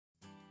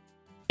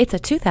It's a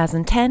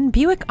 2010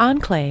 Buick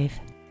Enclave.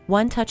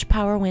 One-touch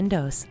power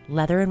windows,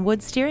 leather and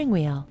wood steering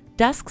wheel,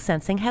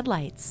 dusk-sensing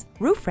headlights,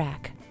 roof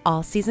rack,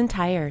 all-season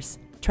tires,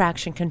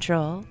 traction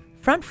control,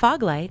 front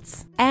fog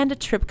lights, and a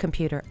trip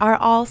computer are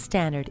all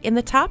standard in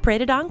the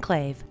top-rated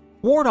Enclave.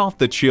 Ward off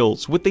the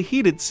chills with the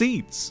heated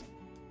seats.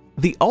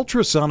 The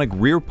ultrasonic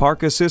rear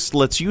park assist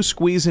lets you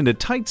squeeze into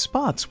tight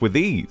spots with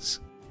ease.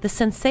 The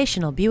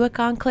sensational Buick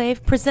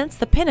Enclave presents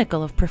the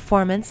pinnacle of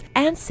performance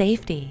and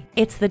safety.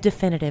 It's the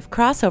definitive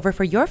crossover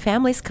for your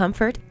family's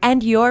comfort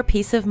and your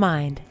peace of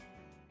mind.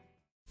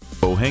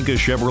 Pohanka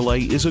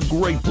Chevrolet is a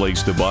great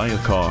place to buy a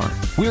car.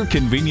 We're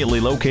conveniently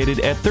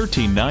located at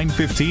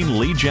 13915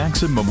 Lee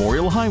Jackson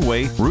Memorial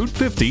Highway, Route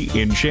 50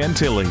 in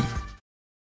Chantilly.